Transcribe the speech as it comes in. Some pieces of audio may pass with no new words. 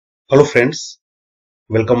Hello friends,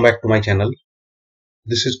 welcome back to my channel.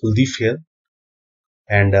 This is Kuldeep here,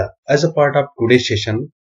 and as a part of today's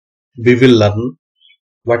session, we will learn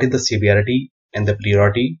what is the severity and the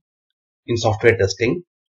priority in software testing,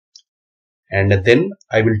 and then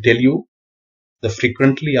I will tell you the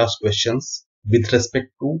frequently asked questions with respect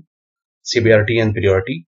to severity and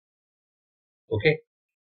priority. Okay,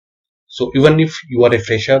 so even if you are a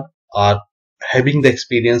fresher or having the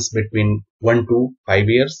experience between 1 to 5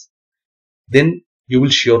 years, then you will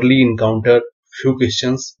surely encounter few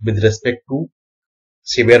questions with respect to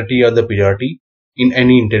severity or the priority in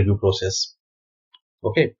any interview process.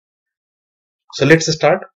 Okay, so let's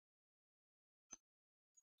start.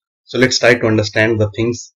 So let's try to understand the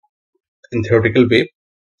things in theoretical way.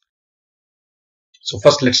 So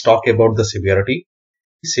first let's talk about the severity.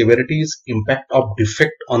 Severity is impact of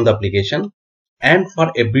defect on the application, and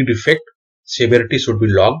for every defect severity should be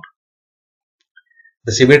logged.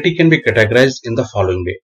 The severity can be categorized in the following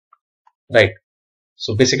way, right?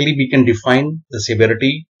 So basically we can define the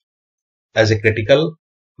severity as a critical,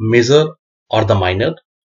 major or the minor.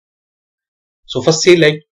 So first say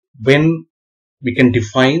like when we can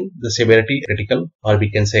define the severity critical, or we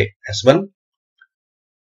can say S1.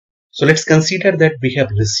 So let's consider that we have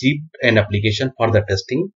received an application for the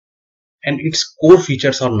testing and its core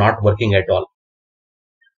features are not working at all.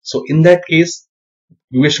 So in that case,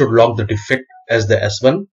 QA should log the defect as the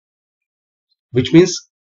S1, which means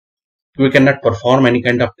QA cannot perform any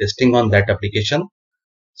kind of testing on that application.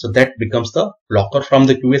 So that becomes the blocker from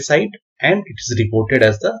the QA side and it is reported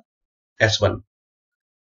as the S1.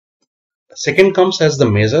 Second comes as the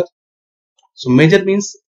measure. So measure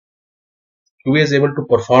means QA is able to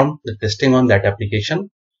perform the testing on that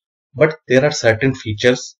application, but there are certain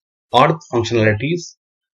features or functionalities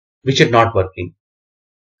which are not working.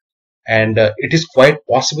 And it is quite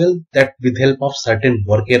possible that with help of certain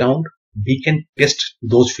workaround, we can test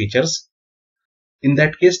those features. In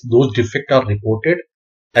that case, those defects are reported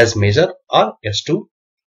as measure or S2,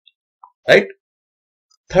 right?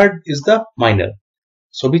 Third is the minor.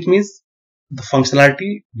 So which means the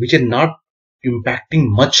functionality which is not impacting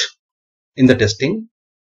much in the testing,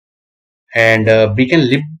 and we can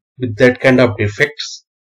live with that kind of defects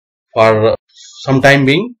for some time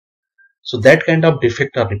being. So that kind of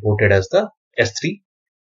defect are reported as the S3.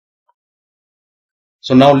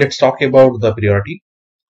 So now let's talk about the priority.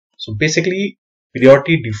 So basically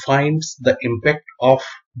priority defines the impact of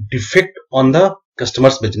defect on the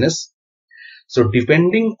customer's business. So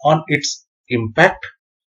depending on its impact,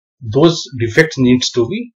 those defects needs to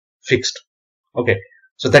be fixed. Okay,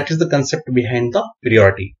 so that is the concept behind the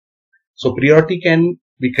priority. So priority can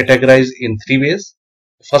be categorized in three ways.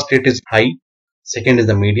 First it is high, second is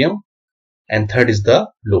the medium, and third is the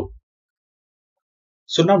low.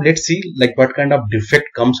 So now let's see like what kind of defect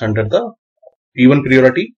comes under the P1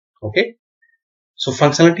 priority. Okay, so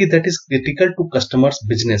functionality that is critical to customers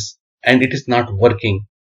business and it is not working,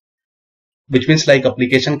 which means like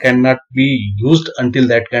application cannot be used until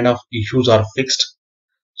that kind of issues are fixed.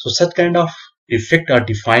 So such kind of defect are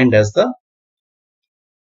defined as the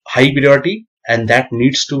high priority and that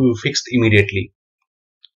needs to be fixed immediately.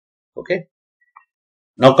 Okay,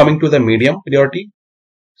 now coming to the medium priority.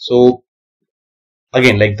 So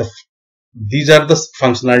again like these are the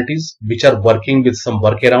functionalities which are working with some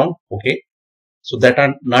workaround. Okay, so that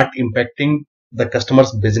are not impacting the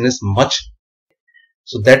customer's business much.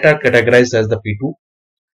 So that are categorized as the P2.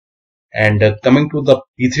 And coming to the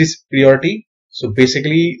P3 priority, so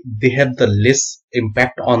basically they have the less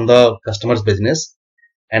impact on the customer's business,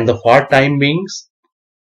 and the for time beings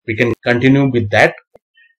we can continue with that,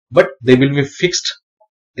 but they will be fixed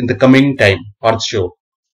in the coming time for sure.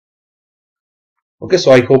 Okay,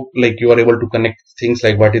 so I hope like you are able to connect things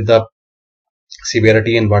like what is the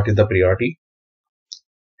severity and what is the priority.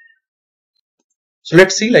 So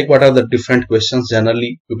let's see like what are the different questions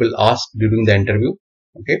generally people ask during the interview.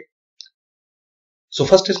 Okay, so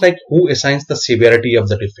first is like who assigns the severity of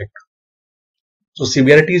the defect. So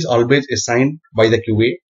severity is always assigned by the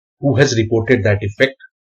QA who has reported that defect.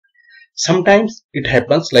 Sometimes it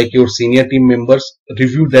happens like your senior team members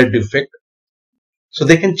review that defect, so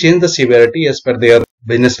they can change the severity as per their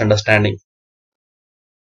business understanding.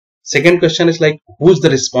 Second question is like who is the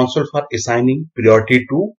responsible for assigning priority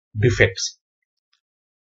to defects.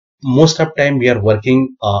 Most of time we are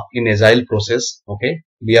working in agile process. Okay,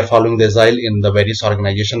 we are following the agile in the various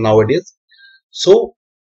organization nowadays. So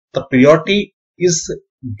the priority is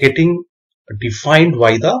getting defined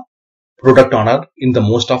by the product owner in the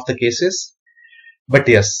most of the cases, but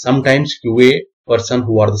yes, sometimes QA person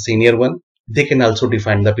who are the senior one, they can also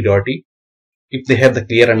define the priority if they have the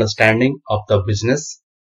clear understanding of the business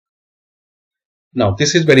Now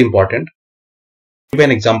this is very important. Give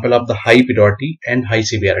an example of the high priority and high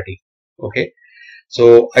severity. Okay,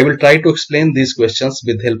 so I will try to explain these questions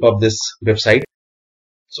with help of this website.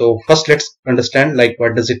 So first let's understand like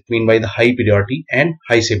what does it mean by the high priority and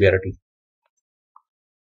high severity.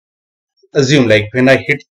 Assume like when I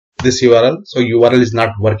hit this URL, so URL is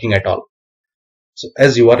not working at all. So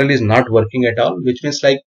as URL is not working at all, which means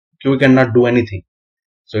like you cannot do anything.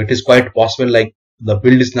 So it is quite possible like the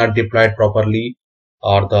build is not deployed properly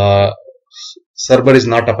or the server is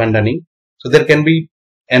not up and running. So there can be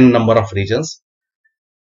n number of reasons.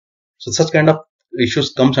 So such kind of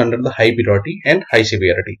issues comes under the high priority and high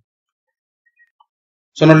severity.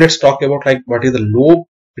 So now let's talk about like what is the low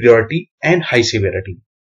priority and high severity.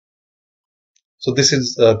 So this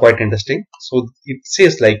is quite interesting. So it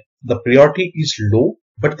says like the priority is low,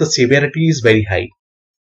 but the severity is very high.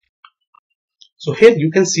 So here you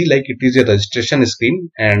can see like it is a registration screen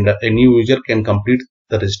and a new user can complete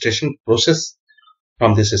the registration process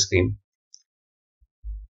from this screen.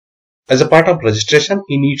 As a part of registration,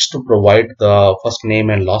 he needs to provide the first name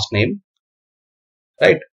and last name,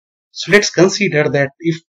 right? So let's consider that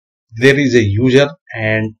if there is a user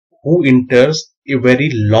and who enters a very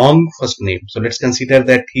long first name. So let's consider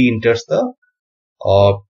that he enters the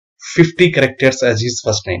 50 characters as his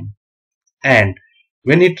first name. And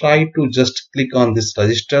when you try to just click on this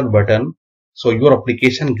register button, so your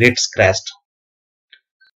application gets crashed.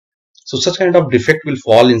 So such kind of defect will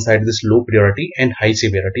fall inside this low priority and high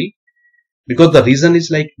severity, because the reason is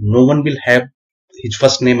like no one will have his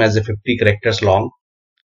first name as a 50 characters long.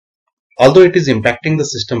 Although it is impacting the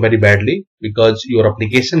system very badly because your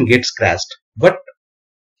application gets crashed, but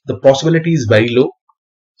the possibility is very low.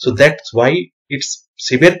 So that's why its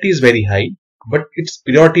severity is very high, but its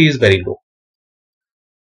priority is very low.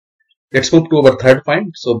 Let's move to our third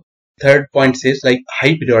point. So third point says like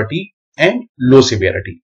high priority and low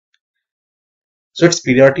severity. So its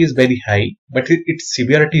priority is very high, but its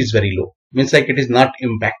severity is very low. Means like it is not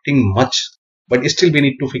impacting much, but still we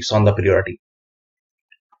need to fix on the priority.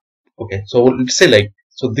 Okay, so let's say like,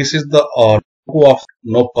 so this is the logo of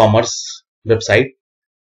no commerce website.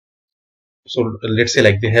 So let's say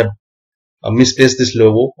like they have misplaced this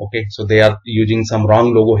logo. Okay, so they are using some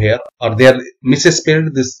wrong logo here, or they are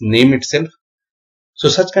misspelled this name itself. So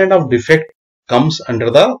such kind of defect comes under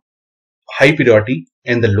the high priority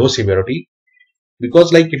and the low severity,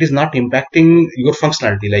 because like it is not impacting your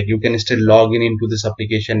functionality. Like you can still log in into this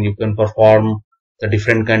application, you can perform the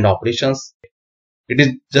different kind of operations. It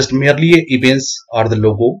is just merely a image or the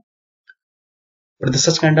logo, but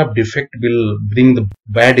such kind of defect will bring the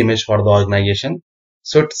bad image for the organization.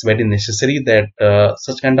 So it's very necessary that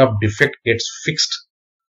such kind of defect gets fixed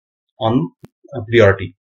on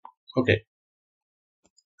priority. Okay,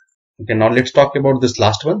 now let's talk about this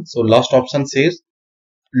last one. So last option says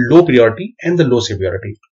low priority and the low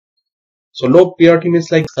severity. So low priority means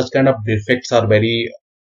like such kind of defects are very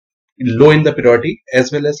low in the priority,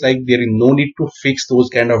 as well as like there is no need to fix those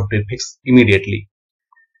kind of defects immediately.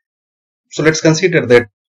 So let's consider that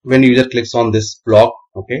when user clicks on this block,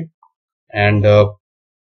 okay, and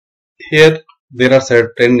here there are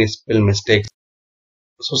certain spell mistakes.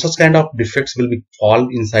 So such kind of defects will be fall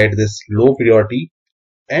inside this low priority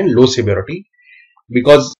and low severity,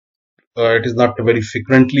 because it is not a very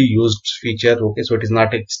frequently used feature. Okay, so it is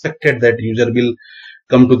not expected that user will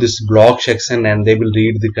come to this blog section and they will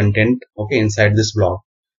read the content, okay, inside this blog.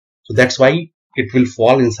 So that's why it will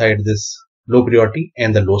fall inside this low priority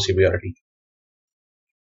and the low severity.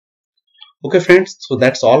 Okay friends, so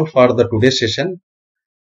that's all for the today's session.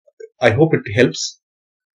 I hope it helps.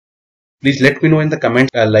 Please let me know in the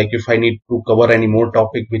comments like if I need to cover any more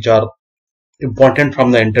topic which are important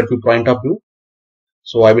from the interview point of view.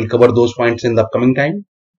 So I will cover those points in the upcoming time.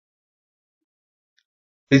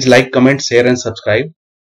 Please like, comment, share and subscribe.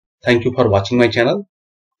 Thank you for watching my channel.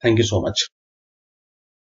 Thank you so much.